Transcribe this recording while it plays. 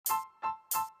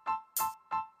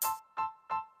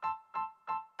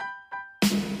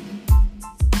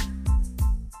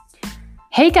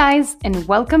Hey guys, and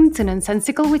welcome to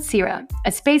Nonsensical with Sira,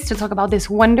 a space to talk about this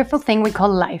wonderful thing we call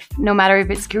life. No matter if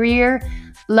it's career,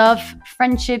 love,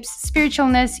 friendships,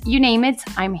 spiritualness, you name it,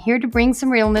 I'm here to bring some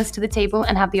realness to the table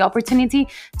and have the opportunity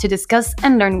to discuss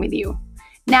and learn with you.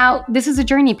 Now, this is a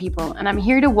journey, people, and I'm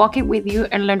here to walk it with you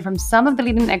and learn from some of the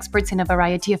leading experts in a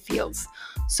variety of fields.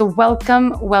 So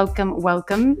welcome, welcome,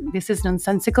 welcome. This is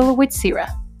Nonsensical with Sira.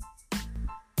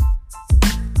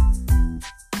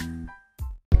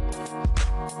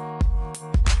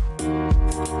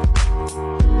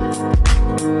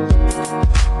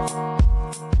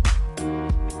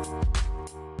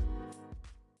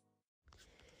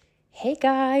 Hey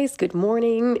guys, good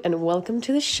morning and welcome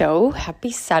to the show. Happy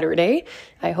Saturday.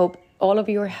 I hope all of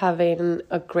you are having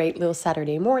a great little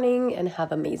Saturday morning and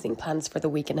have amazing plans for the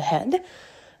weekend ahead.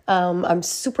 I'm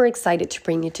super excited to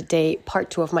bring you today part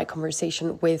 2 of my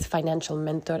conversation with financial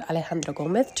mentor Alejandro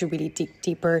Gomez to really dig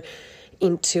deeper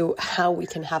into how we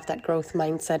can have that growth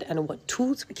mindset and what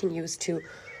tools we can use to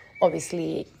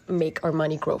obviously make our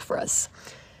money grow for us.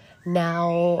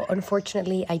 Now,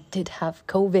 unfortunately, I did have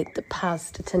COVID the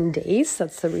past 10 days.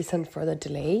 That's the reason for the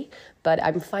delay. But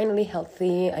I'm finally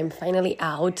healthy. I'm finally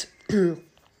out.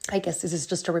 I guess this is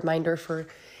just a reminder for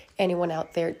anyone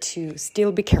out there to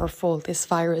still be careful. This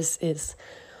virus is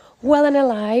well and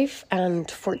alive.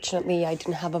 And fortunately, I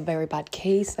didn't have a very bad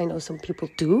case. I know some people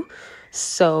do.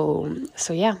 So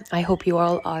yeah, I hope you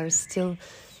all are still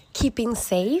keeping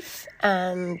safe.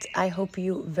 And I hope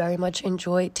you very much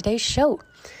enjoy today's show.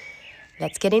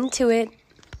 Let's get into it.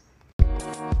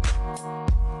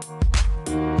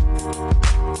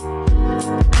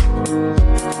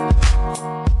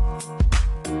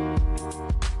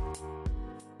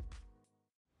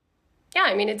 Yeah,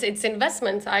 I mean it's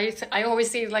investments. I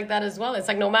always see it like that as well. It's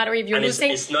like no matter if you're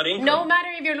losing, it's not income. No matter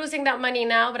if you're losing that money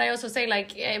now. But I also say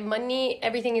like money,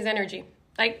 everything is energy.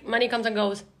 Like money comes and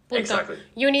goes. Punto. Exactly.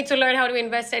 You need to learn how to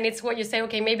invest, and it's what you say.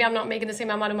 Okay, maybe I'm not making the same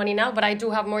amount of money now, but I do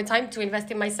have more time to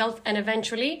invest in myself and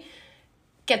eventually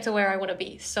get to where I want to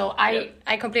be. So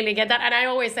I completely get that, and I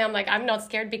always say I'm not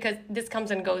scared because this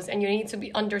comes and goes, and you need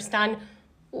to understand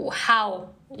how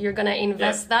you're gonna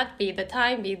invest that, be the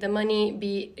time, be the money,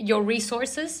 be your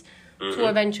resources to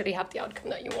eventually have the outcome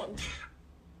that you want.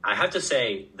 I have to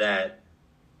say that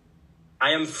I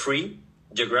am free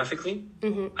geographically.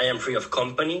 I am free of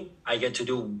company. I get to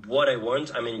do what I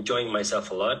want. I'm enjoying myself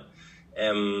a lot.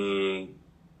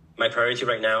 My priority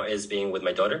right now is being with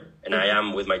my daughter, and I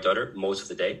am with my daughter most of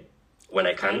the day when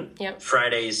I can. Yeah.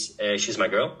 Fridays, she's my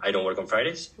girl. I don't work on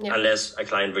Fridays unless a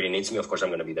client really needs me. Of course, I'm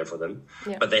going to be there for them,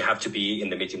 but they have to be in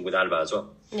the meeting with Alba as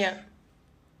well. Yeah.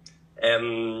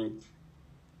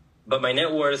 But my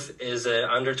net worth is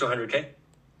under 200K.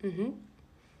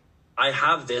 I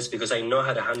have this because I know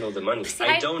how to handle the money.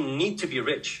 I don't need to be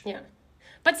rich. Yeah.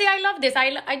 But see, I love this.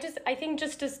 I think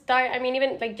just to start, I mean,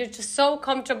 even like you're just so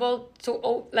comfortable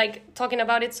to like talking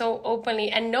about it so openly,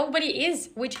 and nobody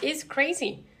is, which is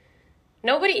crazy.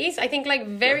 Nobody is. I think like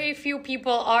very few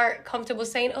people are comfortable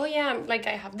saying, oh yeah,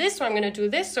 I have this, or I'm going to do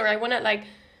this, or I want to like,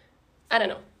 I don't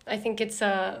know. I think it's,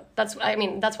 that's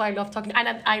why I love talking.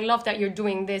 And I love that you're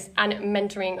doing this and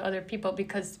mentoring other people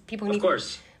because people need. Of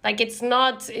course. Like it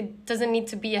doesn't need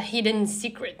to be a hidden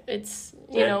secret. It's,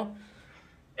 you know.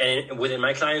 And within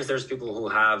my clients, there's people who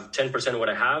have 10% what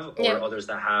I have or others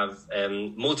that have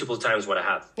multiple times what I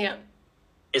have. Yeah.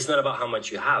 It's not about how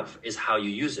much you have, it's how you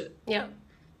use it. Yeah.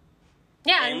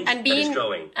 Yeah, and being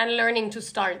growing. And learning to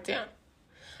start,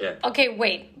 Yeah. Okay,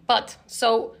 wait. But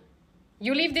so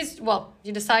you leave this,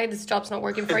 you decide this job's not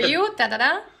working for you,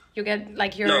 you get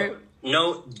like your...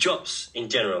 No jobs in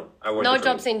general are working. No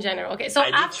jobs in general. Okay, so I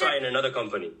did try in another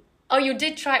company. Oh, you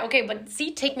did try. Okay, but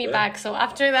see, take me back. So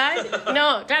after that,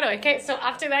 no, claro. Okay, so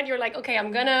after that, you're like, okay,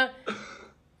 I'm gonna,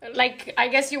 like, I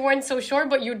guess you weren't so sure,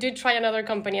 but you did try another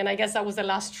company, and I guess that was the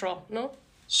last straw, no?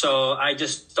 So I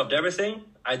just stopped everything.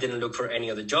 I didn't look for any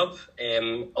other job.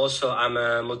 Also, I'm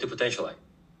a multi-potentialite,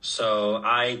 so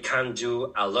I can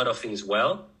do a lot of things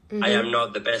well. I am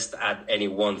not the best at any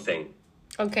one thing.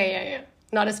 Okay, yeah.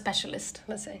 Not a specialist,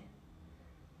 let's say.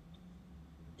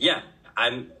 Yeah,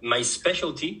 my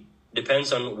specialty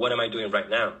depends on what am I doing right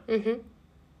now.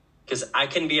 Because I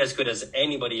can be as good as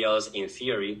anybody else in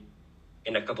theory.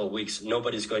 In a couple of weeks,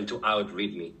 nobody's going to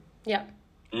outread me. Yeah.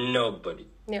 Nobody.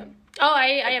 Yeah. Oh,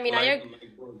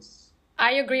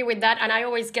 I agree with that, and I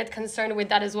always get concerned with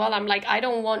that as well. I'm like, I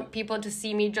don't want people to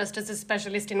see me just as a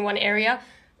specialist in one area,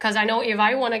 because I know if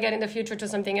I want to get in the future to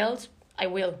something else, I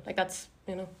will. Like that's,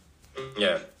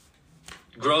 Yeah.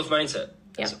 Growth mindset.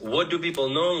 Yeah. What do people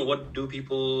know? What do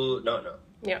people not know?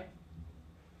 Yeah.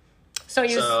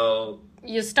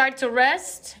 you start to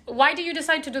rest. Why do you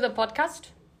decide to do the podcast?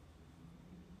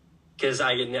 Because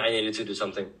I needed to do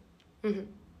something.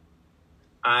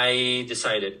 I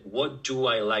decided, what do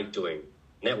I like doing?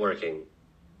 Networking.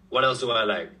 What else do I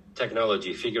like?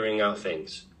 Technology, figuring out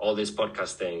things, all this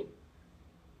podcast thing.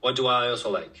 What do I also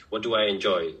like? What do I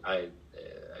enjoy? I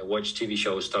watch TV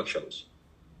shows, talk shows.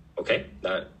 Okay,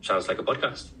 that sounds like a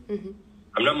podcast.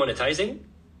 I'm not monetizing,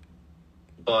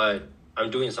 but I'm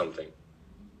doing something.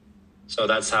 So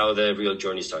that's how the real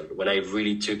journey started. When I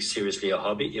really took seriously a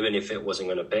hobby, even if it wasn't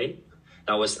going to pay,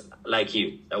 that was like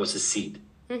you. That was a seed.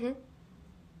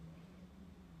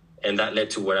 And that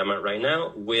led to where I'm at right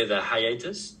now with a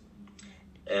hiatus.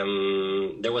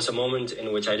 There was a moment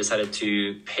in which I decided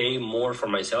to pay more for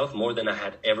myself, more than I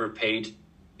had ever paid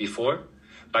before.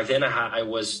 Back then, I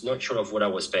was not sure of what I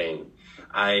was paying.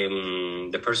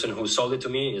 The person who sold it to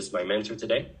me is my mentor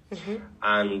today.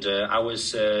 And I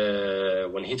was,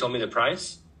 when he told me the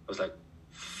price, I was like,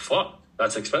 fuck,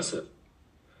 that's expensive.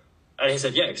 And he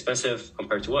said, yeah, expensive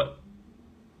compared to what?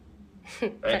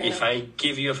 If I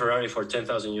give you a Ferrari for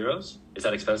 10,000 euros, is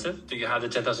that expensive? Do you have the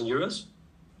 10,000 euros?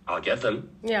 I'll get them.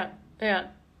 Yeah.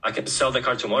 I can sell the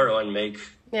car tomorrow and make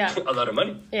a lot of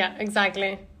money. Yeah,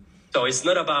 exactly. So it's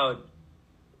not about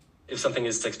if something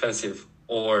is expensive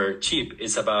or cheap.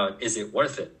 It's about, is it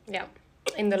worth it? Yeah,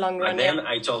 in the long run. And then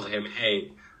I told him,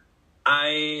 hey,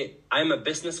 I'm a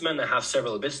businessman. I have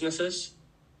several businesses,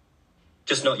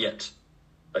 just not yet.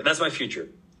 Like, that's my future.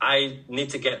 I need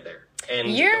to get there.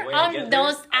 And you're on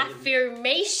those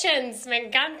affirmations, me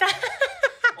encanta.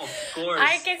 Of course.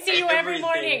 I can see you every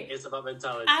morning. It's about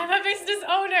mentality. I'm a business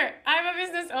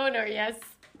owner. Yes.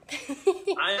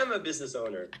 I am a business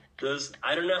owner. Just,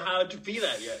 I don't know how to be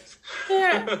that yet.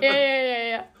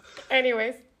 Yeah.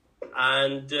 Anyways.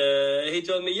 And he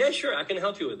told me, yeah, sure, I can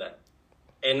help you with that.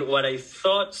 And what I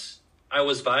thought I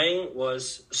was buying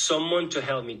was someone to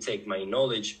help me take my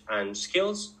knowledge and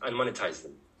skills and monetize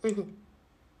them.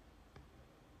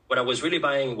 What I was really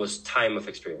buying was time of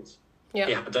experience. Yeah.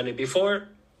 He had done it before.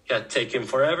 He had taken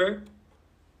forever.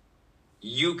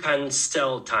 You can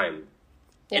sell time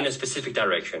in a specific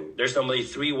direction. There's normally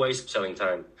 3 ways of selling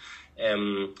time.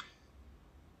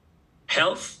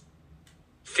 Health,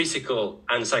 physical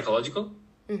and psychological.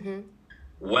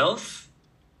 Wealth,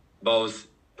 both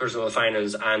personal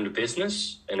finance and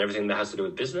business, and everything that has to do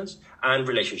with business, and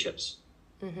relationships.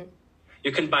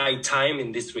 You can buy time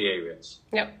in these 3 areas.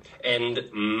 Yep.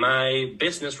 And my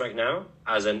business right now,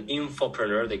 as an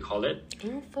infopreneur, they call it.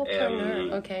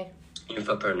 Infopreneur, okay.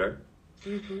 Infopreneur.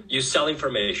 You sell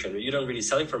information. You don't really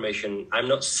sell information. I'm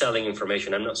not selling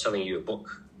information. I'm not selling you a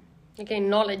book. Okay,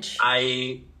 knowledge.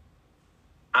 I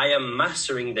am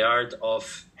mastering the art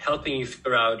of helping you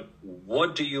figure out,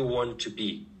 what do you want to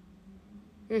be?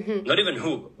 Not even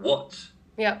who, what.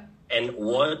 Yeah. And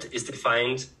what is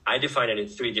defined, I define it in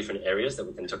 3 different areas that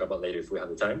we can talk about later if we have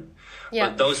the time. Yeah.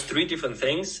 But those 3 different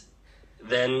things,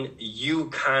 then you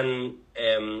can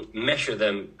measure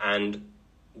them and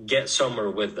get somewhere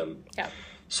with them. Yeah.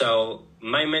 So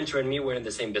my mentor and me were in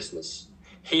the same business.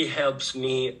 He helps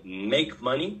me make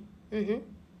money.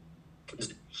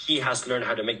 He has learned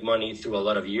how to make money through a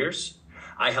lot of years.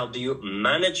 I help you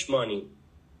manage money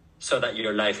so that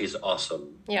your life is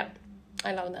awesome. Yeah.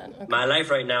 I love that. Okay. My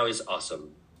life right now is awesome.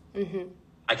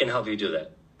 I can help you do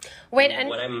that. Wait, and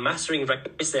what I'm mastering right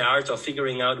now is the art of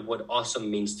figuring out what awesome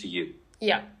means to you.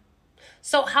 Yeah.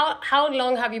 So how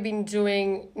long have you been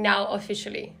doing now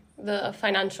officially the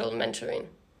financial mentoring?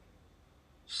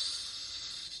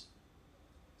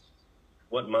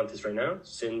 What month is right now?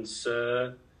 Since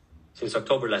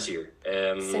October last year.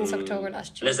 Since October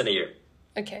last year. Less than a year.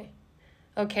 Okay.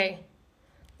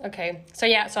 So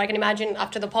I can imagine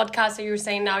after the podcast that you're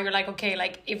saying now, you're like, okay,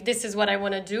 like if this is what I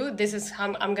want to do, this is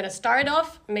how I'm going to start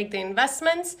off, make the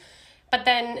investments. But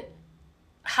then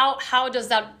how does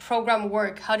that program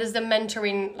work? How does the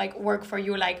mentoring like work for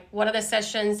you? Like, what are the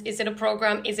sessions? Is it a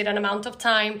program? Is it an amount of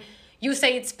time? You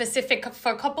say it's specific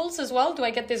for couples as well. Do I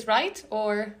get this right?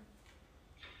 Or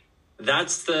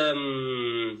that's a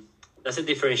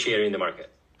differentiator in the market.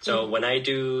 So when I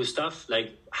do stuff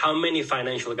like, how many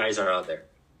financial guys are out there?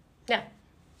 Yeah.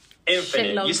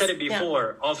 Infinite. Shitloads. You said it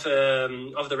before off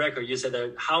the record. You said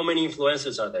that how many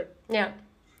influencers are there? Yeah.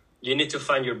 You need to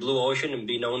find your blue ocean and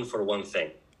be known for one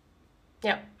thing.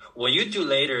 Yeah. What you do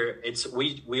later, it's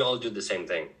we all do the same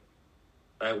thing.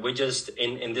 We just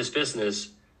in this business,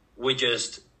 we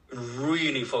just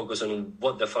really focus on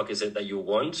what the fuck is it that you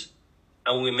want,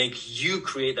 and we make you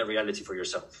create that reality for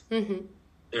yourself.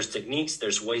 There's techniques,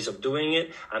 there's ways of doing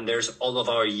it, and there's all of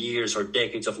our years or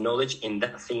decades of knowledge in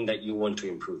that thing that you want to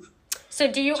improve.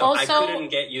 So do you I couldn't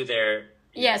get you there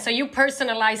Yeah, so you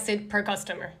personalize it per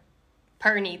customer,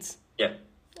 per needs. Yeah.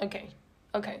 Okay.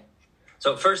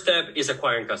 So first step is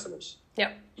acquiring customers.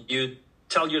 Yeah. You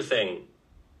tell your thing.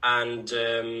 And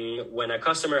when a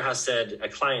client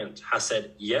has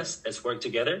said, yes, let's work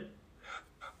together,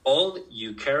 all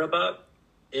you care about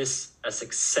is a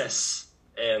success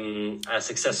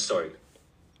story.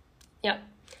 Yeah.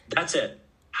 That's it.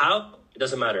 How? It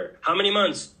doesn't matter. How many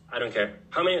months? I don't care.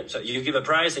 So you give a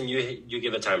price and you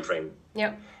give a time frame.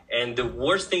 Yeah. And the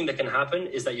worst thing that can happen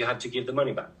is that you have to give the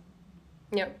money back.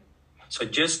 Yeah. So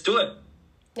just do it.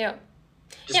 Yeah.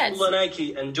 Just pull a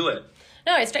Nike and do it.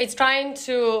 No, it's trying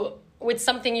to, with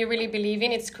something you really believe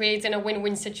in, it's creating a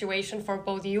win-win situation for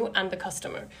both you and the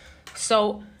customer.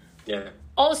 So yeah.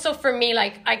 Also for me,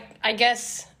 like, I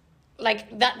guess,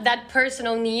 like that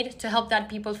personal need to help that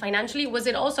people financially, was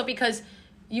it also because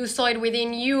you saw it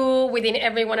within you, within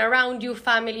everyone around you,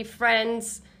 family,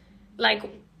 friends, like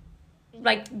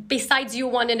besides you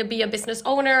wanting to be a business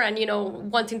owner and,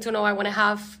 wanting to know, I want to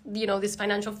have, this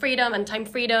financial freedom and time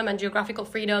freedom and geographical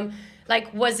freedom,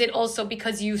 like, was it also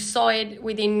because you saw it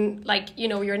within, like,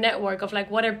 your network of, like,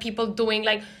 what are people doing?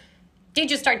 Like, did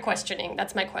you start questioning?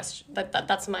 That's my question.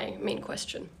 That's my main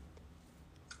question.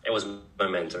 It was my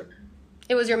mentor.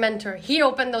 It was your mentor. He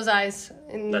opened those eyes.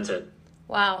 That's it.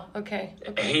 Wow. Okay.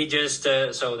 He just,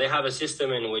 so they have a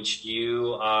system in which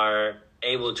you are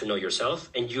able to know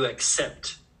yourself and you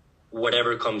accept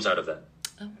whatever comes out of that.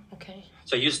 Oh, okay.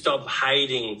 So you stop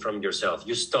hiding from yourself.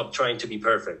 You stop trying to be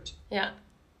perfect. Yeah.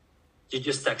 You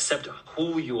just accept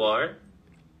who you are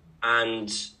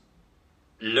and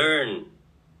learn.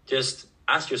 Just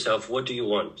ask yourself, what do you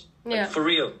want? Yeah. Like, for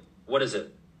real, what is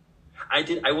it?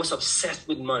 I was obsessed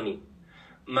with money.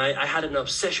 I had an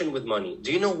obsession with money.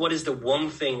 Do you know what is the one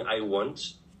thing I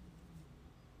want?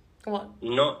 What?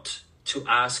 Not to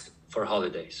ask for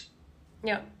holidays.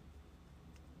 Yeah.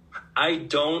 I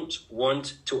don't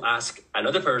want to ask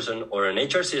another person or an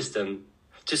HR system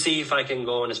to see if I can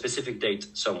go on a specific date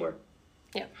somewhere.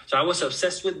 Yeah. So I was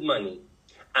obsessed with money.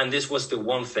 And this was the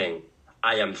one thing.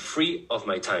 I am free of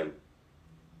my time.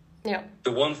 Yeah.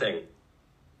 The one thing.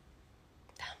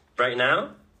 Right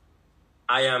now,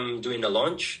 I am doing a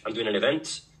launch. I'm doing an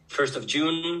event, 1st of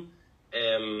June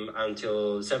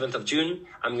until 7th of June.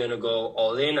 I'm going to go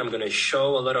all in. I'm going to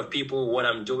show a lot of people what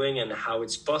I'm doing and how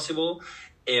it's possible.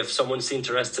 If someone's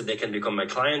interested, they can become my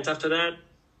client after that.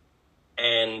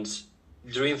 And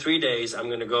during 3 days, I'm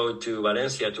going to go to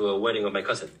Valencia to a wedding of my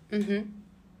cousin. Mm-hmm.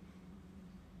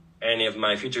 And if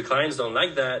my future clients don't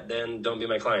like that, then don't be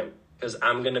my client, because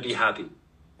I'm going to be happy.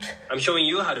 I'm showing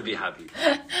you how to be happy.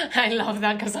 I love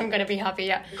that, because I'm going to be happy,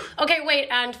 yeah. Okay, wait,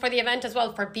 and for the event as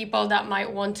well, for people that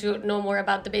might want to know more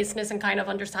about the business and kind of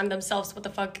understand themselves, what the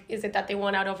fuck is it that they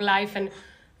want out of life, and,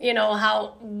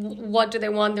 what do they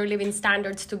want their living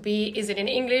standards to be? Is it in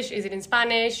English? Is it in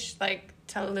Spanish? Like,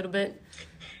 tell a little bit.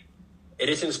 It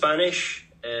is in Spanish.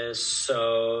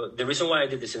 So the reason why I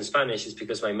did this in Spanish is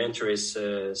because my mentor is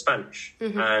Spanish,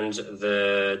 mm-hmm. and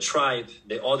the tribe,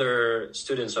 the other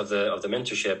students of the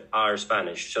mentorship are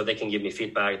Spanish, so they can give me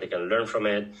feedback, they can learn from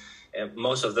it.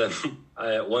 Most of them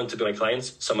want to be my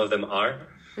clients. Some of them are,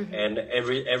 mm-hmm. and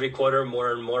every quarter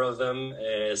more and more of them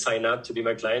sign up to be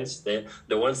my clients. The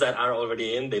ones that are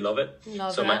already in, they love it.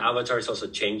 So my avatar is also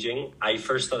changing. I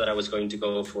first thought that I was going to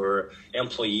go for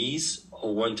employees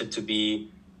who wanted to be.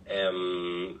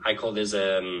 I call this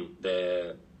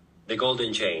the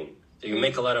golden chain. So you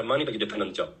make a lot of money, but you depend on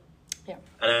the job. Yeah.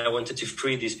 And I wanted to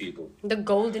free these people. The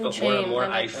golden chain. But more and more,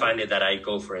 I find it that I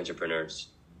go for entrepreneurs.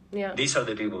 Yeah. These are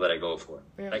the people that I go for.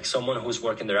 Yeah. Like someone who's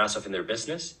working their ass off in their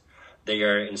business. They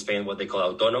are in Spain what they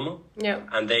call autónomo. Yeah.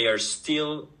 And they are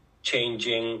still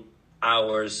changing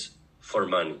hours for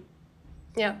money.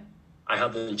 Yeah. I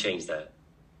help them change that.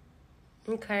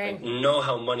 Okay. Like, know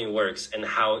how money works and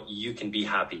how you can be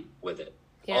happy with it.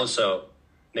 Yeah. Also,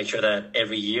 make sure that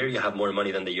every year you have more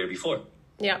money than the year before.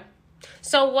 Yeah.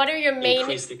 So what are your main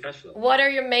increase the cash flow? What are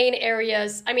your main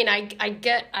areas? I mean, I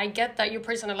get that you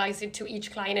personalize it to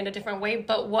each client in a different way,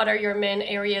 but what are your main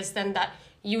areas then that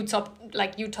you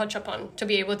touch upon to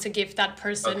be able to give that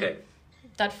person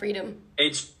that freedom?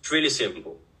 It's really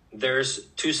simple. There's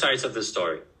two sides of the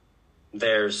story.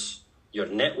 There's your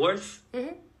net worth,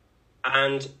 mm-hmm.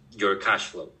 and your cash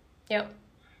flow. Yeah.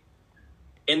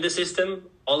 In the system,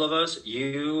 all of us,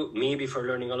 you, me, before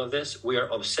learning all of this, we are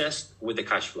obsessed with the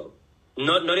cash flow.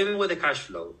 Not even with the cash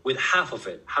flow, with half of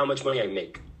it, how much money I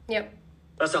make. Yep.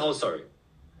 That's the whole story.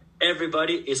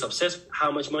 Everybody is obsessed with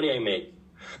how much money I make.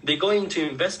 They go into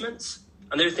investments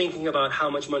and they're thinking about how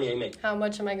much money I make. How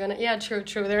much am I gonna? Yeah, true.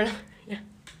 They're not. Yeah.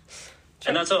 True.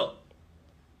 And that's all.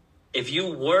 If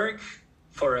you work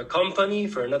for a company,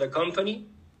 for another company,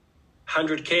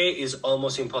 100K is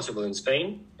almost impossible in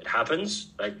Spain. It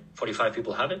happens, like 45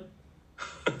 people have it.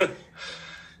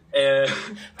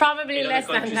 Probably less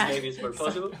than that. Maybe it's more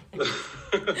possible.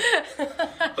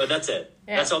 But that's it.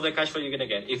 Yeah. That's all the cash flow you're going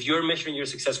to get. If you're measuring your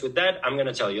success with that, I'm going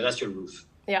to tell you, that's your roof.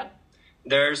 Yeah.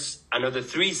 There's another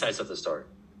 3 sides of the story.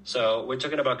 So we're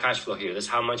talking about cash flow here.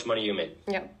 That's how much money you make.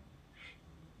 Yeah.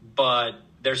 But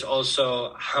there's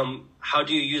also how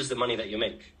do you use the money that you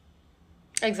make?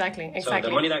 Exactly. So the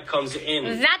money that comes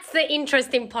in. That's the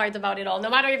interesting part about it all,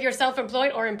 no matter if you're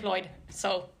self-employed or employed.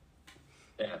 So.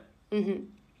 Yeah. Mm-hmm.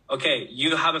 Okay,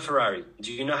 you have a Ferrari.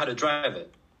 Do you know how to drive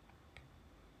it?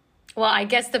 Well, I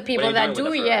guess the people that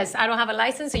do, yes. I don't have a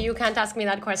license, so you can't ask me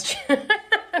that question.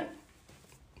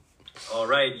 All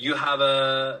right, you have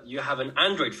an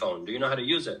Android phone. Do you know how to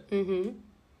use it? Mm-hmm.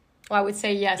 Well, I would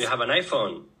say yes. Do you have an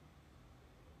iPhone?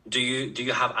 Do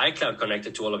you have iCloud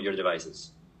connected to all of your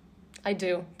devices? I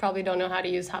do. Probably don't know how to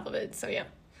use half of it, so yeah.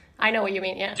 I know what you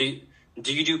mean, yeah.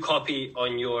 Do you do copy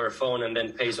on your phone and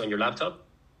then paste on your laptop?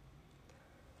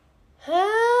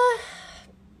 I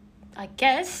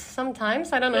guess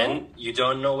sometimes. I don't know. Then you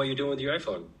don't know what you're doing with your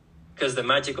iPhone, because the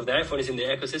magic of the iPhone is in the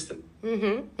ecosystem.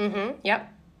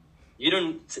 Yep. You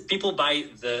don't. People buy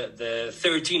the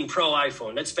 13 Pro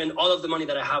iPhone. Let's spend all of the money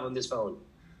that I have on this phone.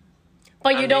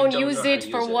 But you don't use it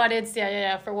for what it's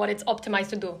for what it's optimized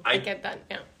to do. I get that.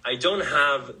 Yeah. I don't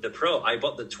have the Pro. I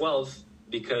bought the 12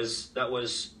 because that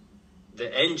was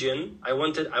the engine. I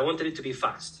wanted it to be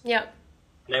fast. Yeah.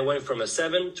 And I went from a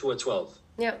 7 to a 12.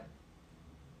 Yeah.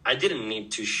 I didn't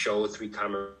need to show 3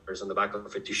 cameras on the back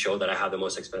of it to show that I had the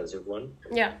most expensive one.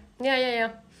 Yeah.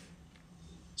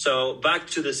 So back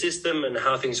to the system and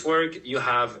how things work. You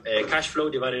have a cash flow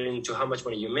divided into how much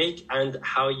money you make and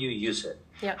how you use it.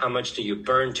 Yeah. How much do you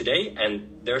burn today?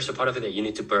 And there's a part of it that you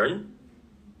need to burn.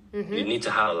 Mm-hmm. You need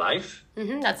to have a life.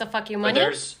 Mm-hmm. That's a fuck you money.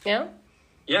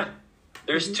 Yeah.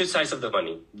 There's 2 sides of the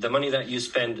money. The money that you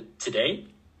spend today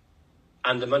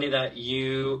and the money that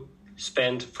you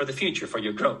spend for the future, for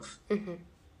your growth. Mm-hmm.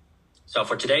 So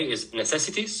for today is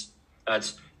necessities.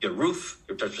 That's your roof,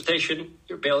 your transportation,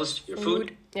 your bills, your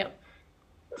food. Yeah.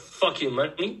 Fucking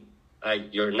money,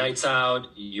 like your nights out,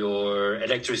 your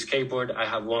electric skateboard. I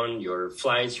have one. Your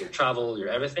flights, your travel, your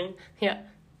everything. Yeah.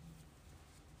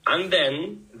 And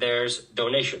then there's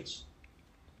donations.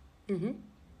 Mm-hmm.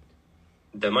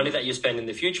 The money that you spend in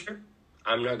the future.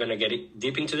 I'm not gonna get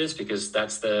deep into this because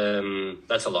that's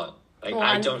a lot. Like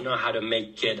I don't know how to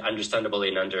make it understandable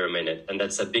in under a minute, and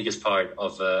that's the biggest part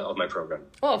of my program.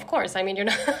 Well, of course. I mean, you're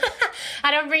not.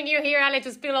 I don't bring you here, Ale,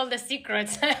 to spill all the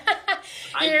secrets. I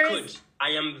could.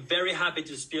 I am very happy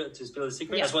to spill the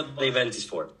secret. Yeah. That's what the event is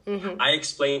for. Mm-hmm. I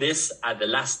explain this at the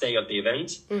last day of the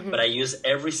event, but I use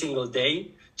every single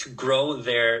day to grow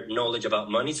their knowledge about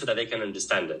money so that they can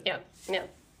understand it.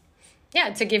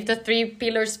 Yeah, to give the 3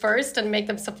 pillars first and make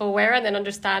them self-aware and then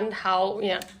understand how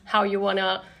you want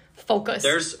to focus.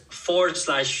 There's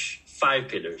 4/5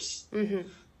 pillars. Mm-hmm.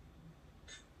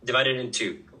 Divided in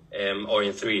 2 or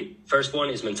in 3. First one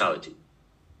is mentality.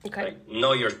 Okay. Like,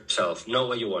 know yourself, know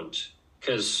what you want.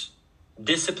 Because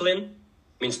discipline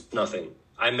means nothing.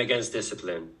 I'm against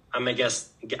discipline. I'm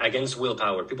against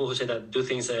willpower. People who say that do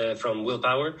things from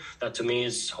willpower, that to me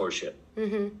is horseshit.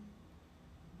 Mm-hmm.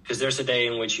 Because there's a day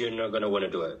in which you're not going to want to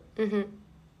do it. Mm-hmm.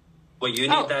 What you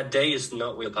need that day is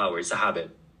not willpower. It's a habit.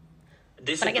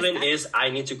 Discipline is I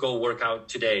need to go work out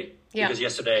today because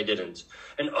yesterday I didn't.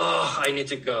 And I need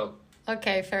to go.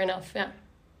 Okay, fair enough. Yeah.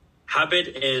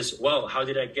 Habit is, well, how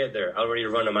did I get there? I already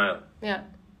run a mile. Yeah.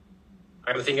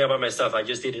 I'm thinking about my stuff. I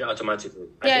just did it automatically.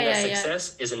 I think that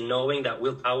success is in knowing that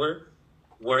willpower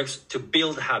works to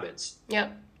build habits. Yeah.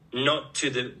 Not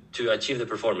to achieve the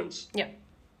performance. Yeah.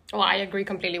 Well, I agree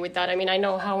completely with that. I mean, I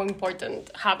know how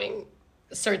important having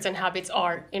certain habits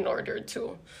are in order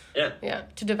to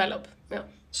to develop. Yeah.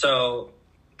 So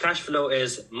cash flow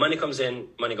is money comes in,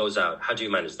 money goes out. How do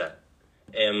you manage that?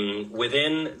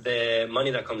 Within the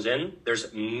money that comes in,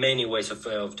 there's many ways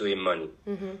of doing money,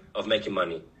 of making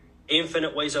money.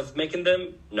 Infinite ways of making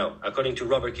them? No. According to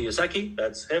Robert Kiyosaki,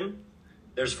 that's him,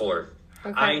 there's 4.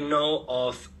 Okay. I know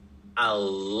of a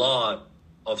lot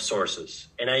of sources,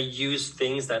 and I use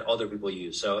things that other people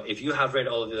use. So if you have read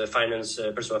all of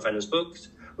the personal finance books,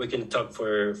 we can talk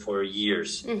for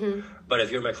years. Mm-hmm. But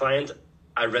if you're my client,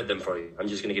 I read them for you. I'm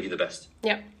just going to give you the best.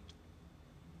 Yeah.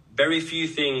 Very few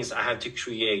things I have to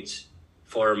create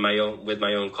with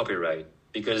my own copyright,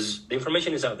 because the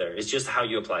information is out there. It's just how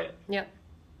you apply it. Yeah.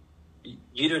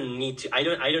 You don't need to. I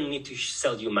don't need to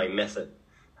sell you my method.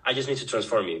 I just need to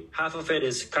transform you. Half of it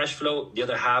is cash flow. The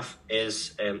other half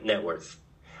is net worth.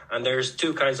 And there's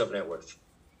 2 kinds of net worth.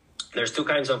 There's two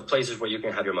kinds of places where you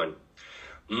can have your money.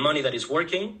 Money that is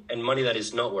working and money that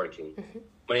is not working.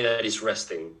 Money that is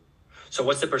resting. So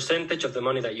what's the percentage of the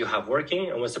money that you have working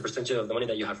and what's the percentage of the money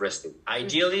that you have resting?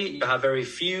 Ideally, you have very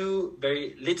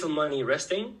little money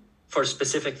resting for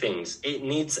specific things. It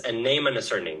needs a name and a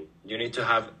surname. You need to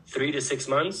have 3 to 6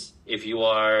 months if you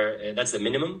are, that's the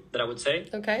minimum that I would say.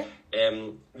 Okay.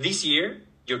 This year,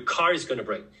 your car is going to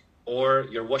break or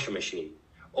your washing machine.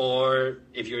 Or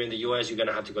if you're in the US, you're going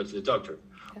to have to go to the doctor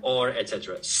or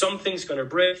etc. Something's going to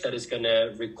break that is going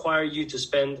to require you to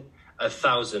spend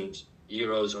 1,000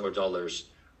 euros or dollars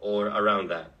or around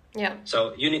that. Yeah.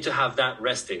 So you need to have that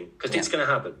resting because it's going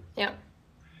to happen. Yeah.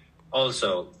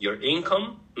 Also, your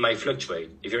income might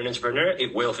fluctuate. If you're an entrepreneur,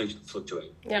 it will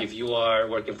fluctuate. Yeah. If you are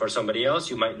working for somebody else,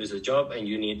 you might lose a job and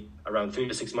you need around 3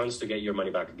 to 6 months to get your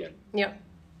money back again. Yeah.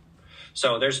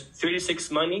 So there's 3 to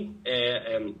 6 months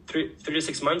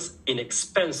in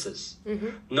expenses,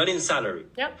 not in salary.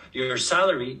 Yeah. Your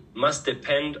salary must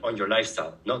depend on your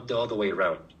lifestyle, not the other way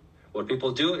around. What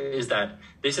people do is that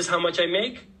this is how much I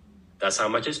make, that's how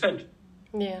much I spend.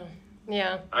 Yeah.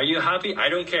 Yeah. Are you happy? I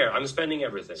don't care. I'm spending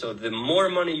everything. So the more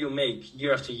money you make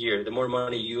year after year, the more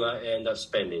money you end up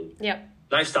spending. Yeah.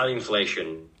 Lifestyle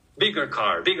inflation, bigger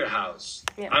car, bigger house.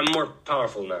 Yeah. I'm more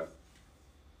powerful now.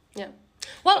 Yeah.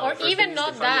 Well, So the or first thing even is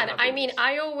not define your that. I mean, happiness.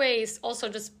 I always also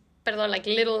just, like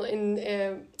little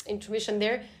intuition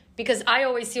there, because I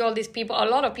always see all these people, a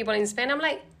lot of people in Spain. I'm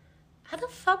like, how the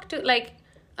fuck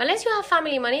unless you have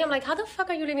family money, I'm like, how the fuck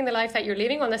are you living the life that you're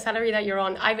living on the salary that you're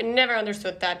on? I've never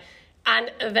understood that.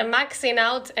 And the maxing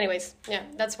out, anyways, yeah,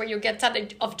 that's where you get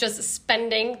that of just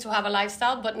spending to have a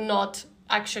lifestyle, but not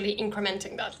actually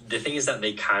incrementing that. The thing is that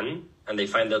they can, and they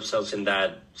find themselves in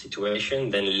that situation,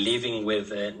 then living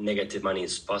with negative money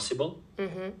is possible.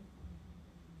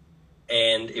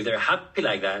 And if they're happy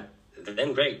like that,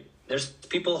 then great. There's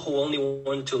people who only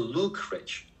want to look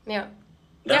rich. Yeah.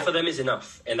 That for them is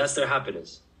enough, and that's their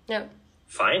happiness. Yeah.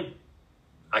 Fine.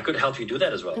 I could help you do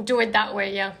that as well. Do it that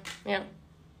way, yeah. Yeah.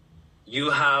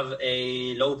 You have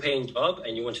a low-paying job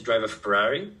and you want to drive a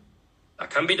Ferrari. That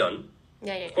can be done.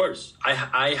 Yeah. Of course. I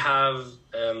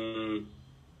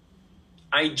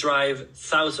drive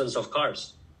thousands of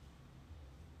cars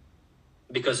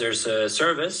because there's a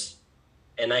service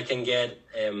and I can get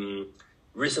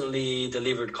recently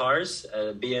delivered cars,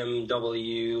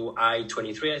 BMW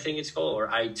i23, I think it's called, or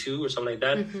i2 or something like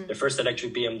that. The first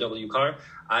electric BMW car.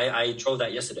 I drove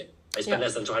that yesterday. I spent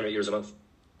less than 200 euros a month.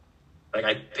 Like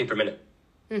I pay per minute.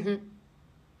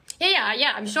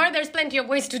 Yeah. I'm sure there's plenty of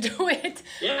ways to do it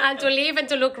and to live and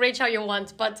to look rich how you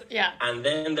want. But yeah. And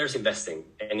then there's investing.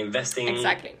 And investing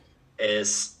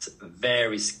is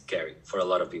very scary for a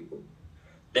lot of people.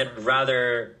 They'd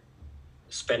rather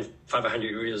spend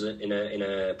 500 euros in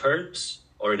a purse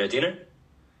or in a dinner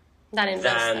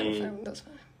than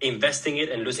investing it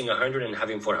and losing 100 and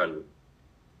having 400.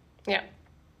 Yeah.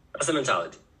 That's the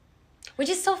mentality. Which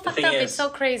is so fucked up. It's so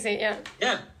crazy. Yeah.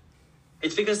 Yeah.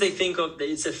 It's because they think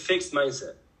it's a fixed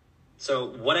mindset.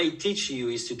 So what I teach you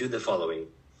is to do the following.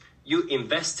 You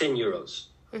invest 10 euros.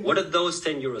 What are those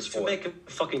 10 euros for? Make a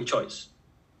fucking choice.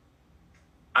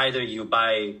 Either you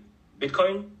buy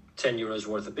Bitcoin, 10 euros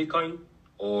worth of Bitcoin,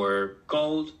 or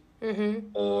gold,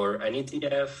 or an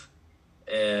ETF,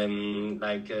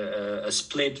 like a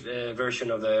split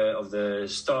version of the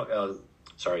stock.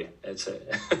 Sorry, it's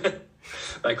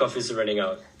my coffee's running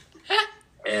out.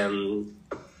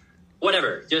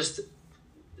 Whatever, just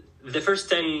the first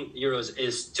 10 euros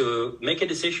is to make a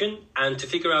decision and to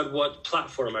figure out what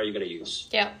platform are you going to use.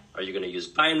 Yeah. Are you going to use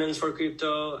Binance for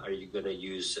crypto? Are you going to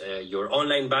use your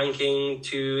online banking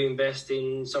to invest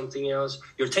in something else?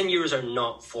 Your 10 euros are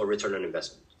not for return on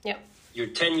investment. Yeah. Your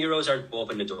 10 euros are to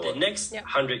open the door. The next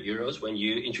 100 euros, when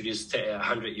you introduce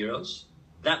 100 euros,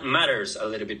 that matters a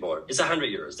little bit more. It's 100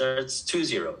 euros. That's 2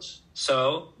 zeros.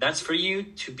 So that's for you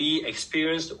to be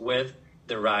experienced with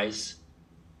the rise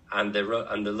and the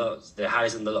lows, the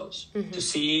highs and the lows, to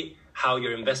see how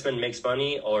your investment makes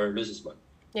money or loses money.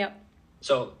 Yeah.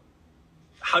 So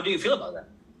how do you feel about that?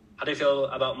 How do you feel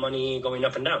about money going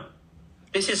up and down?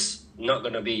 This is not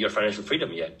going to be your financial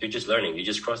freedom yet. You're just learning. You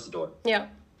just crossed the door. Yeah.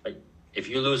 Like, if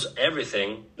you lose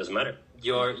everything, doesn't matter.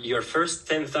 Your first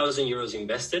 10,000 euros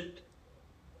invested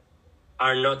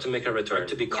are not to make a return,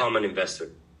 to become an investor.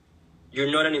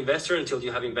 You're not an investor until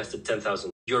you have invested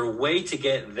 10,000. Your way to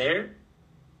get there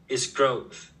is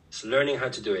growth. It's learning how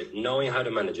to do it, knowing how to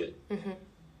manage it.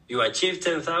 You achieve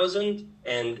 10,000,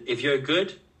 and if you're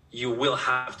good, you will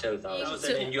have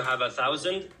 10,000. And you have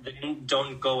 1,000, then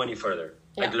don't go any further.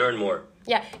 Like, learn more.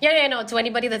 No, to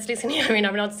anybody that's listening, I mean,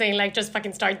 I'm not saying like just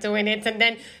fucking start doing it and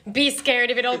then be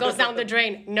scared if it all goes down the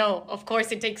drain. No, of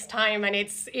course it takes time, and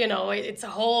it's, you know, it's a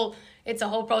whole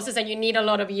process, and you need a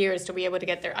lot of years to be able to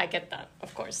get there. I get that,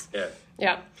 of course.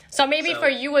 Yeah. So maybe for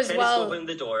you as 10 well. to open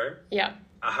the door. Yeah.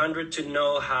 100 to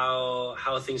know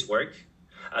how things work.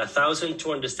 1,000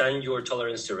 to understand your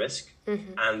tolerance to risk.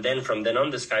 And then from then on,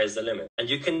 the sky is the limit. And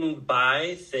you can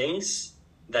buy things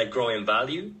that grow in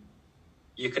value.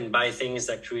 You can buy things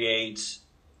that create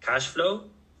cash flow.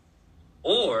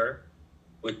 Or,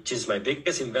 which is my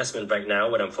biggest investment right now,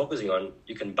 what I'm focusing on,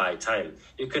 you can buy time.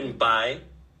 You can buy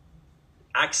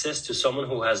access to someone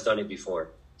who has done it before.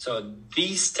 So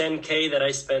these 10K that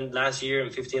I spent last year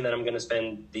and 15 that I'm going to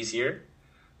spend this year,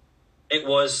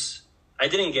 I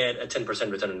didn't get a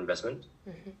 10% return on investment,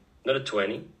 not a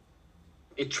 20.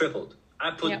 It tripled.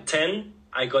 I put 10,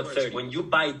 I got 30. When you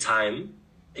buy time,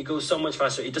 it goes so much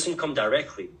faster. It doesn't come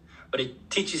directly, but it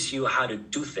teaches you how to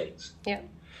do things. Yeah.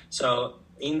 So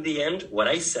in the end, what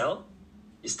I sell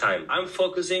is time. I'm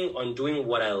focusing on doing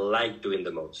what I like doing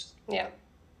the most. Yeah.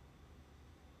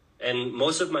 And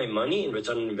most of my money in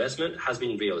return on investment has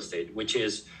been real estate, which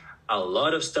is a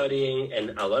lot of studying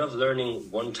and a lot of learning.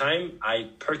 One time I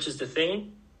purchased the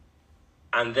thing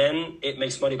and then it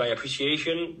makes money by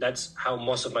appreciation. That's how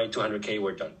most of my 200K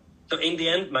were done. So in the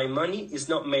end, my money is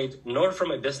not made nor from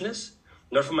my business,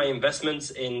 nor from my investments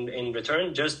in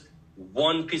return, just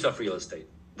one piece of real estate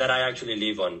that I actually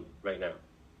live on right now.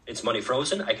 It's money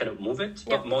frozen. I cannot move it,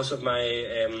 but most of my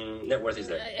net worth is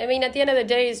there. I mean, at the end of the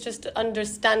day, it's just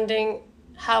understanding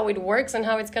how it works and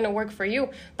how it's going to work for you.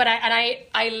 But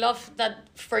I love that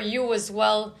for you as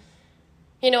well,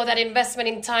 you know, that investment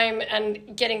in time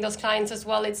and getting those clients as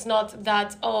well. It's not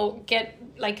that,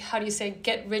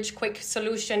 get rich quick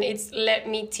solution. It's let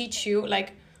me teach you,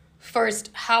 like,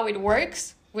 first how it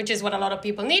works, which is what a lot of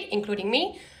people need, including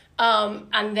me,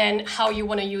 and then how you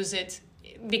want to use it.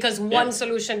 Because one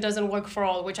solution doesn't work for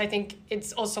all, which I think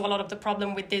it's also a lot of the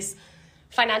problem with these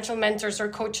financial mentors or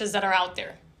coaches that are out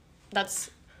there.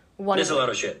 That's one. There's a lot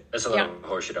of shit. There's a lot of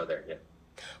horse shit out there. Yeah.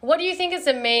 What do you think is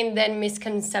the main then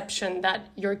misconception that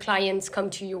your clients come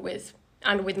to you with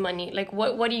and with money? Like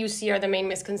what do you see are the main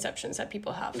misconceptions that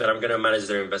people have? That I'm going to manage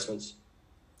their investments.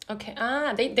 Okay.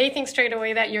 They think straight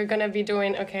away that you're going to be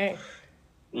doing, okay.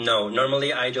 No,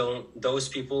 normally I don't. Those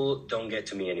people don't get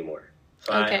to me anymore.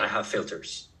 So I have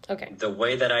filters. Okay. The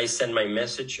way that I send my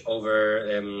message over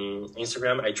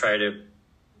Instagram,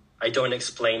 I don't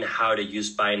explain how to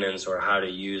use Binance or how to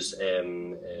use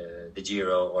the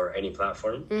Giro or any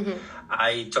platform.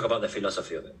 I talk about the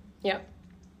philosophy of it. Yeah.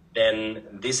 Then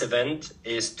this event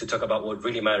is to talk about what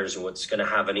really matters and what's going to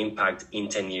have an impact in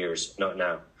 10 years, not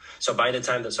now. So by the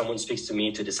time that someone speaks to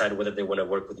me to decide whether they want to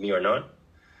work with me or not,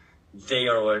 they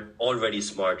are already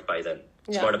smart by then.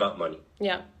 Smart about money.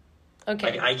 Yeah.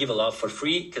 Okay. I give a lot for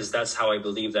free because that's how I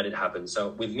believe that it happens. So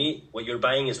with me, what you're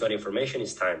buying is not information,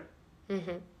 it's time.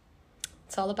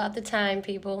 It's all about the time,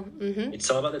 people. It's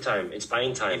all about the time. It's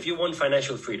buying time. If you want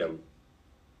financial freedom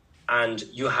and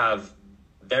you have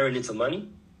very little money,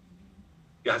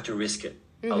 you have to risk it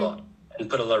a lot and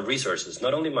put a lot of resources,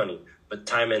 not only money, but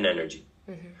time and energy.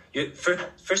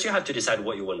 First, you have to decide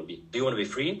what you want to be. Do you want to be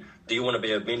free? Do you want to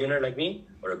be a millionaire like me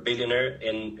or a billionaire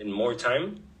in more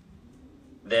time?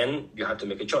 Then you have to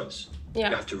make a choice. You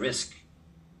have to risk.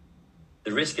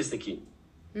 The risk is the key.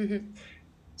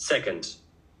 Second,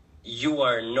 if you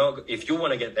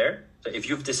want to get there, so if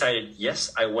you've decided,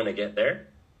 yes, I want to get there,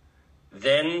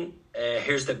 then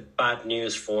here's the bad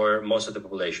news for most of the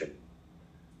population.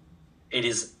 It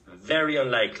is very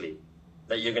unlikely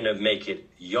that you're going to make it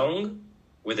young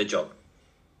with a job.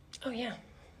 Oh, yeah.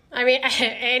 I mean,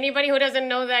 anybody who doesn't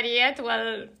know that yet,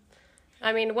 welcome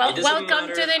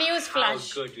to the news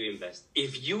flash. How good you invest.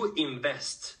 If you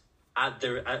invest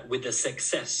with the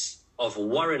success of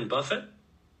Warren Buffett,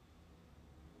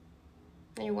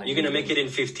 you're going to make it in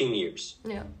 15 years.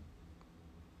 Yeah.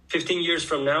 15 years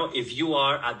from now, if you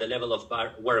are at the level of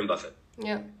Warren Buffett.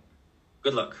 Yeah.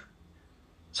 Good luck.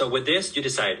 So with this, you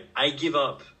decide, I give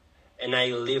up and I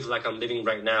live like I'm living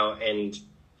right now, and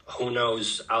who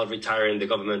knows, I'll retire and the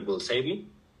government will save me.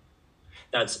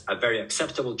 That's a very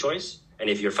acceptable choice. And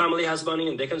if your family has money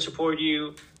and they can support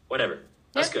you, whatever,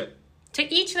 that's good. To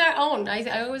each their own.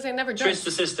 I always say never judge. Trust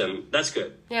the system, that's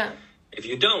good. Yeah. If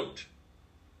you don't,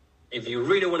 if you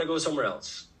really want to go somewhere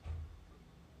else,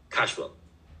 cash flow.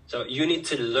 So you need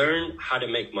to learn how to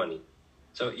make money.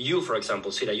 So you, for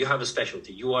example, Sita, you have a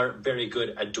specialty. You are very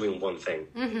good at doing one thing.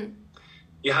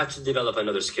 You have to develop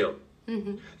another skill.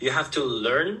 You have to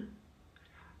learn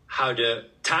how to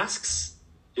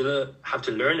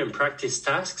learn and practice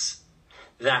tasks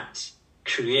that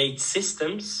create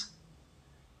systems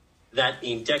that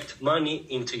inject money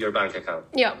into your bank account.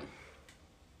 Yeah.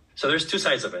 So there's two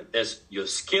sides of it. There's your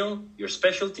skill, your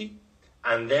specialty,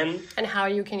 and then And how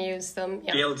you can use them.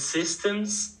 Yeah. build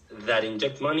systems that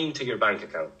inject money into your bank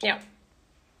account. Yeah.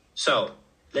 So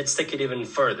let's take it even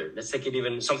further. Let's take it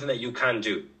even something that you can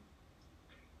do.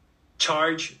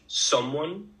 Charge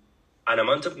someone an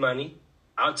amount of money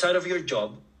outside of your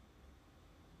job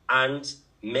and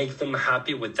make them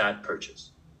happy with that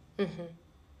purchase.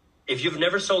 If you've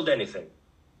never sold anything,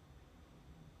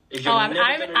 if you're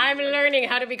never gonna I'm learning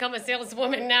how to become a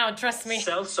saleswoman now. Trust me.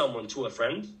 sell someone to a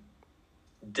friend,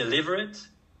 deliver it,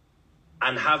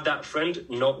 and have that friend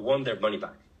not want their money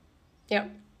back. Yeah.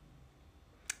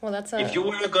 Well, that's a. If you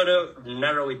were gonna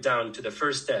narrow it down to the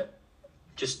first step,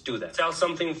 just do that. Sell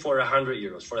something for 100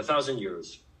 euros, for 1,000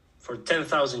 euros, for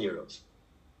 10,000 euros.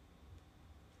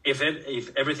 If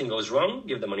everything goes wrong,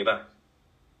 give the money back.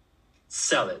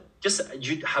 Sell it. Just,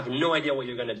 you have no idea what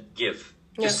you're gonna give.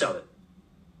 Just sell it.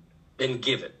 Then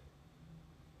give it.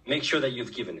 Make sure that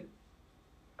you've given it.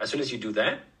 As soon as you do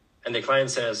that, and the client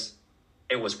says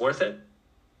it was worth it,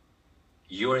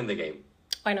 you're in the game.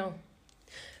 I know.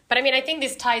 But I mean, I think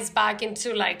this ties back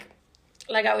into like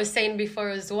I was saying before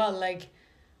as well, like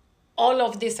all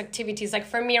of these activities, like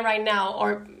for me right now,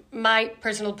 or my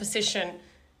personal position,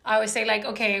 I always say like,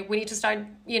 okay, we need to start,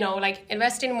 like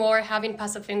investing more, having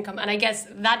passive income. And I guess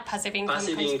that passive income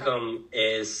Passive income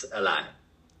is a lie.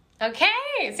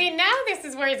 Okay. See, now this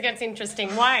is where it gets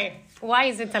interesting. Why? Why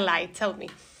is it a lie? Tell me.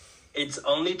 It's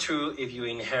only true if you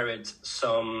inherit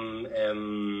some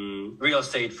real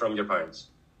estate from your parents.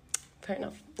 Fair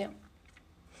enough. Yeah.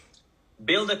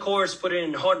 Build a course, put it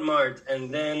in Hotmart,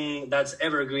 and then that's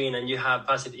evergreen and you have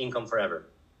passive income forever.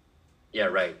 Yeah,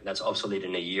 right. That's obsolete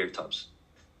in a year tops.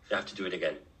 You have to do it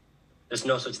again. There's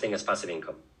no such thing as passive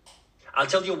income. I'll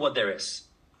tell you what there is.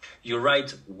 You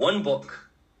write one book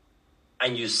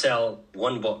and you sell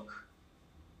one book.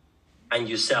 And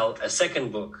you sell a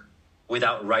second book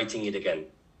without writing it again.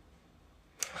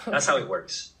 That's how it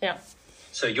works. Yeah.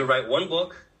 So you write one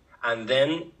book and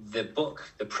then the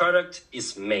book, the product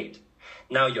is made.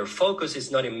 Now your focus is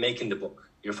not in making the book.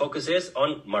 Your focus is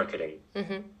on marketing.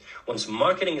 Once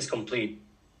marketing is complete,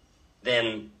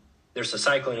 then there's a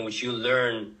cycle in which you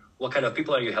learn what kind of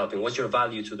people are you helping, what's your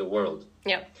value to the world.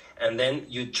 Yeah. And then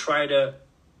you try to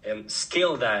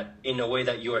scale that in a way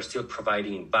that you are still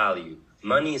providing value.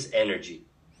 Money is energy.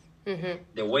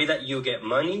 The way that you get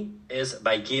money is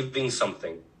by giving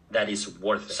something that is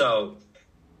worth it. So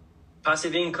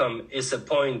passive income is a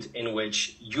point in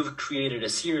which you've created a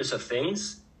series of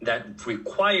things that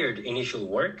required initial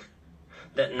work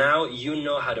that now you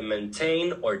know how to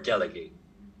maintain or delegate.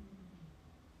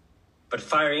 But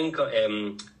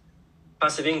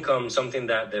passive income, something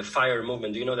that the FIRE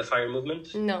movement, do you know the FIRE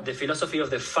movement? No. The philosophy of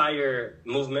the FIRE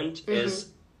movement is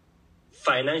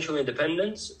financial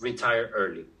independence, retire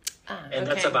early. And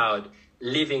that's about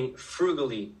living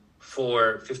frugally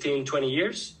for 15, 20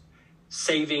 years,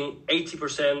 saving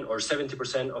 80% or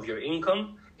 70% of your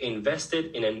income,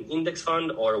 invested in an index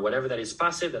fund or whatever that is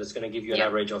passive, that is going to give you an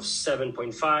average of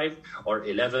 7.5 or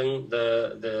 11,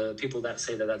 the people that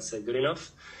say that that's good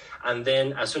enough. And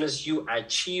then as soon as you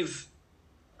achieve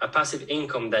a passive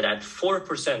income that at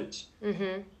 4%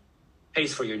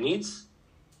 pays for your needs,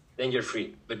 then you're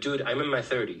free. But dude, I'm in my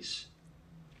 30s.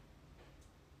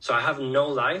 So I have no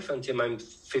life until I'm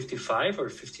 55 or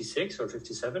 56 or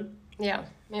 57. Yeah.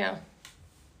 Yeah.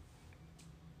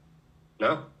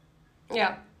 No.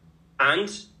 Yeah. And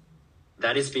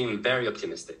that is being very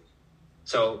optimistic.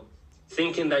 So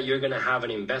thinking that you're going to have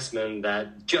an investment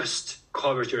that just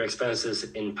covers your expenses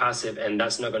in passive and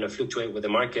that's not going to fluctuate with the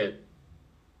market,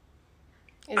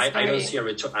 I don't see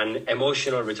an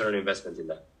emotional return on investment in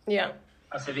that. Yeah.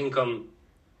 Passive income,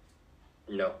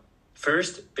 no.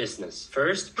 First, business.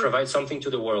 First, provide something to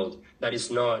the world that is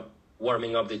not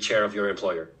warming up the chair of your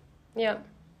employer. Yeah.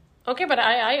 Okay, but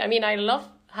I mean, I love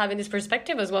having this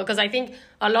perspective as well, because I think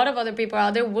a lot of other people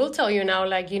out there will tell you now,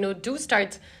 like, do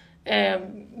start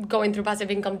going through passive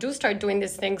income, do start doing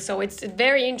this thing. So it's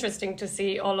very interesting to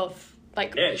see all of,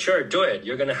 like... Yeah, sure, do it.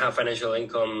 You're going to have financial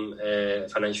income,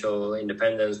 financial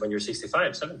independence when you're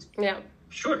 65, 70. Yeah.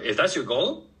 Sure, if that's your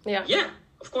goal, yeah,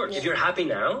 of course. Yeah. If you're happy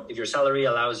now, if your salary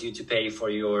allows you to pay for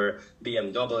your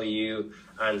BMW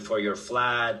and for your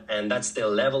flat, and that's the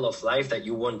level of life that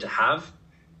you want to have,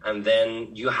 and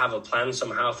then you have a plan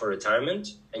somehow for retirement,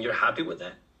 and you're happy with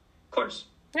that, of course.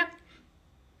 Yeah.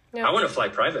 I want to fly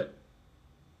private.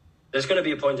 There's going to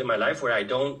be a point in my life where I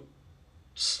don't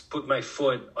put my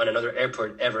foot on another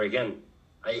airport ever again.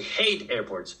 I hate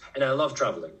airports, and I love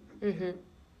traveling.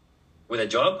 With a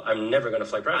job, I'm never going to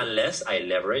fly private unless I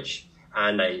leverage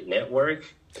and I network,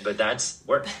 but that's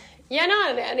work. Yeah, no,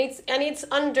 and it's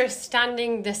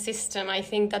understanding the system. I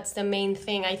think that's the main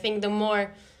thing. I think the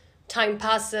more time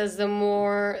passes,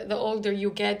 the older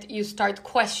you get, you start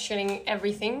questioning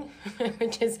everything,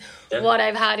 which is what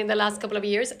I've had in the last couple of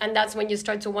years, and that's when you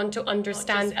start to want to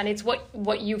understand. And it's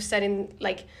what you've said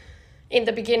in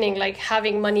the beginning, like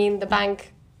having money in the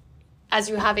bank as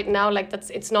you have it now, like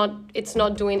it's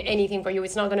not doing anything for you.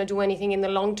 It's not going to do anything in the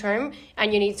long term,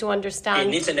 and you need to understand.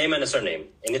 It needs a name and a surname.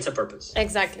 It needs a purpose.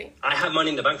 Exactly. I have money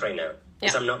in the bank right now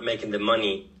because I'm not making the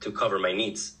money to cover my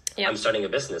needs. Yeah. I'm starting a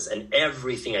business, and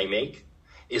everything I make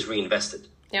is reinvested.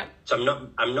 Yeah. So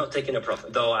I'm not taking a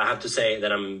profit. Though I have to say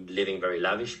that I'm living very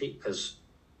lavishly, because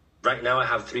right now I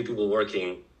have 3 people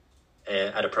working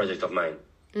at a project of mine.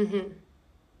 Mm-hmm.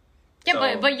 Yeah,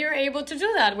 so, but you're able to do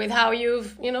that with how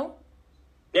you've,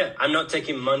 Yeah, I'm not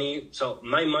taking money. So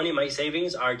my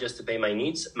savings are just to pay my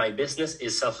needs. My business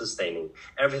is self-sustaining.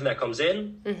 Everything that comes in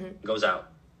goes out.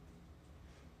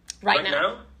 Right now,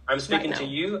 I'm speaking to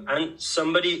you, and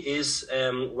somebody is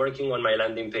working on my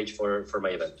landing page for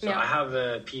my event. So I have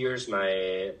peers, my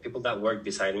people that work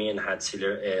beside me and had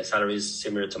salaries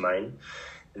similar to mine.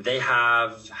 They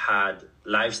have had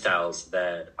lifestyles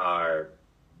that are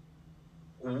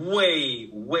way,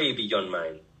 way beyond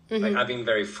mine. Like, I've been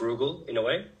very frugal in a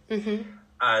way,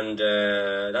 and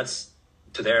that's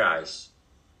to their eyes.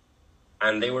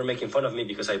 And they were making fun of me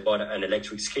because I bought an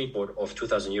electric skateboard of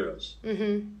 2,000 euros.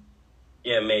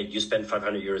 Yeah, mate, you spend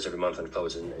 500 euros every month on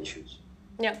clothes and shoes.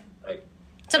 Yeah. Like,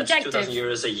 subjective. 2,000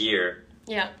 euros a year.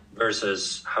 Yeah.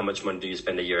 Versus how much money do you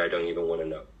spend a year? I don't even want to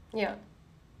know. Yeah.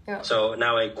 Yeah. So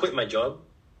now I quit my job,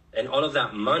 and all of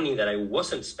that money that I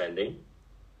wasn't spending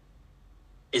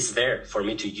is there for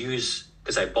me to use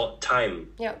because I bought time.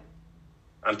 Yeah.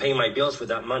 I'm paying my bills with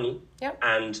that money. Yeah.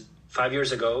 And 5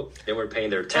 years ago, they were paying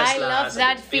their Teslas. I love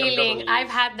that feeling. BMW. I've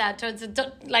had that.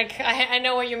 I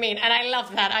know what you mean. And I love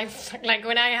that.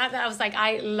 When I had that, I was like,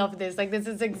 I love this. Like, this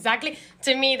is exactly,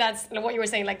 to me, that's what you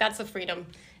were saying. Like, that's the freedom.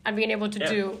 And being able to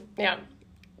do,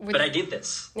 But I did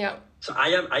this. Yeah. So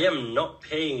I am not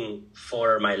paying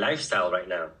for my lifestyle right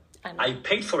now. I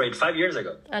paid for it 5 years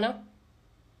ago. I know.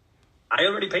 I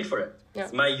already paid for it. Yeah.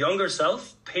 My younger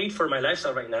self paid for my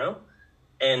lifestyle right now.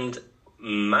 And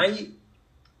my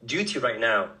duty right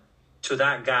now to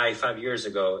that guy 5 years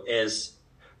ago is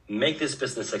make this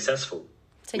business successful.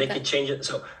 Make it change it.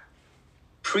 So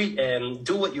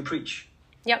do what you preach.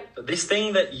 Yep. So this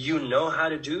thing that you know how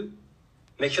to do,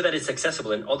 make sure that it's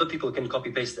accessible and other people can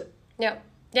copy paste it. Yeah.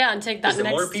 Yeah, and take that next step.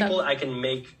 The more people I can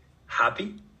make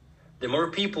happy, the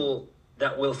more people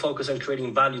that will focus on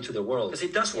creating value to the world. Because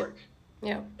it does work.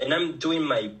 Yeah. And I'm doing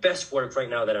my best work right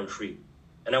now that I'm free.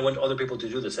 And I want other people to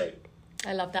do the same.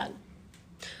 I love that.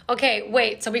 Okay,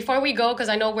 wait. So before we go, because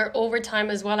I know we're over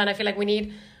time as well, and I feel like we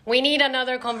need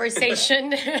another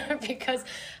conversation because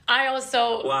I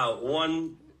also... Wow,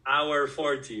 1 hour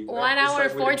 40. 1 hour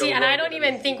 40, and I don't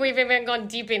even think we've even gone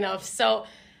deep enough. So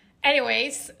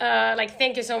anyways,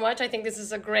 thank you so much. I think this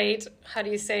is a great,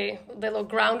 little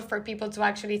ground for people to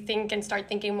actually think and start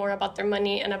thinking more about their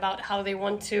money and about how they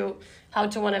want to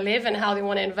live and how they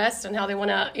want to invest and how they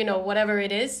want to, whatever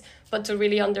it is, but to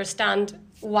really understand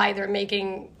why they're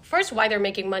making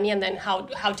money and then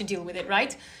how to deal with it,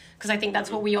 right? Because I think that's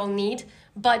what we all need.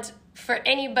 But for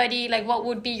anybody, what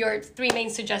would be your 3 main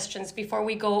suggestions before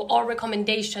we go, or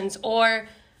recommendations, or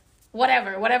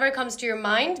whatever comes to your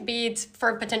mind, be it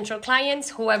for potential clients,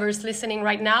 whoever's listening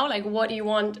right now, what do you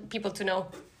want people to know?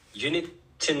 You need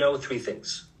to know 3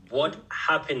 things. What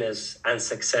happiness and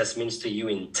success means to you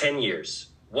in 10 years.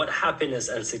 What happiness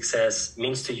and success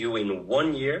means to you in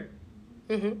 1 year.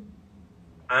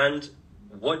 And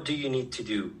what do you need to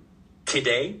do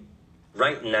today,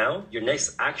 right now, your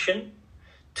next action,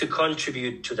 to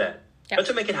contribute to that? Yep. Not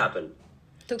to make it happen,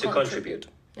 to contribute.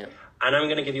 Yeah. And I'm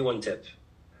going to give you 1 tip.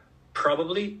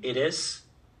 Probably it is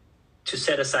to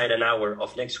set aside an hour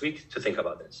of next week to think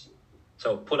about this.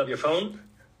 So pull up your phone,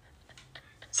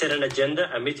 set an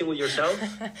agenda, a meeting with yourself.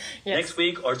 Yes. Next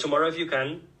week or tomorrow if you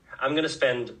can. I'm going to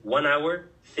spend 1 hour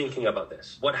thinking about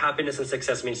this. What happiness and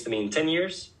success means to me in 10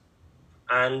 years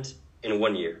and in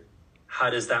 1 year. How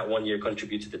does that 1 year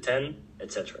contribute to the 10,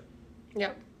 etc.?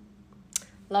 Yeah.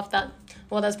 Love that.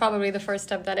 Well, that's probably the first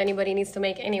step that anybody needs to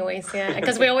make anyways. Yeah.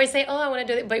 Because we always say, I want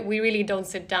to do it, but we really don't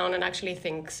sit down and actually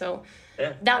think. So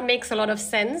that makes a lot of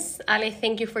sense. Ali,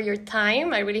 thank you for your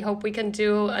time. I really hope we can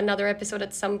do another episode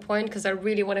at some point because I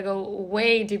really want to go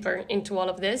way deeper into all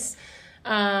of this.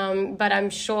 But I'm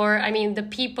sure, the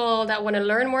people that want to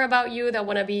learn more about you, that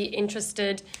want to be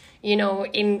interested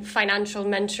in financial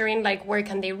mentoring, like where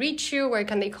can they reach you? Where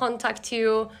can they contact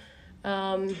you?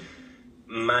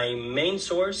 My main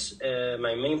source,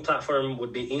 my main platform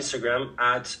would be Instagram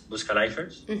at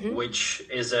Buscalifers, which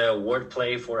is a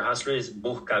wordplay for hustlers.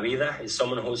 Busca vida is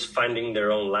someone who's finding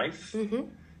their own life.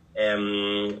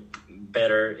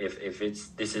 Better if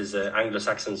this is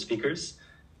Anglo-Saxon speakers,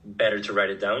 better to write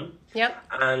it down. Yep.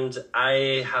 And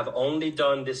I have only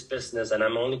done this business and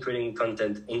I'm only creating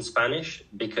content in Spanish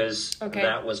because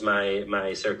that was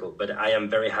my circle. But I am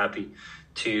very happy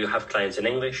to have clients in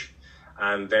English.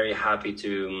 I'm very happy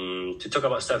to talk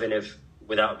about stuff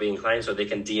without being clients, so they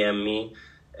can DM me,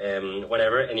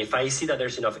 whatever. And if I see that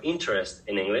there's enough interest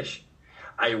in English,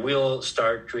 I will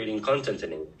start creating content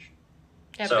in English.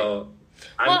 Yep. So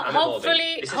I'm hopefully,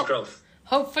 evolving. This is growth.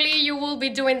 Hopefully you will be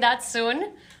doing that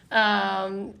soon.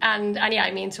 And yeah,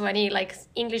 I mean, to any like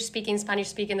English speaking, Spanish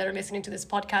speaking that are listening to this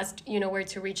podcast, you know where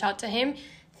to reach out to him.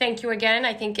 Thank you again.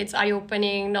 I think it's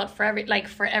eye-opening, not for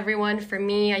for everyone. For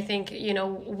me, I think,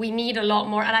 we need a lot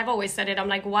more. And I've always said it. I'm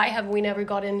like, why have we never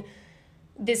gotten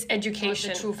this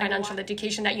education, true financial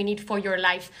education that you need for your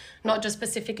life, not just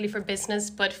specifically for business,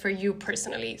 but for you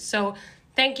personally. So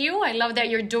thank you. I love that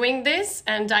you're doing this.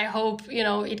 And I hope,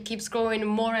 it keeps growing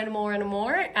more and more and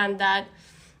more, and that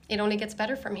it only gets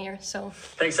better from here. So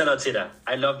thanks a lot, Sira.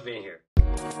 I love being here.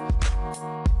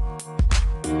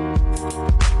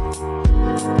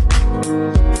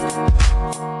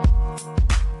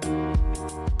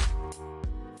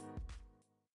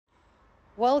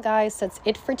 Well, guys, that's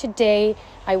it for today.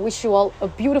 I wish you all a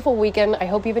beautiful weekend. I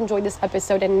hope you've enjoyed this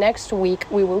episode. And next week,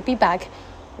 we will be back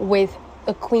with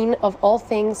a queen of all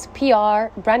things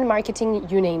PR, brand marketing,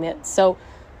 you name it. So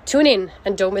tune in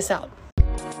and don't miss out.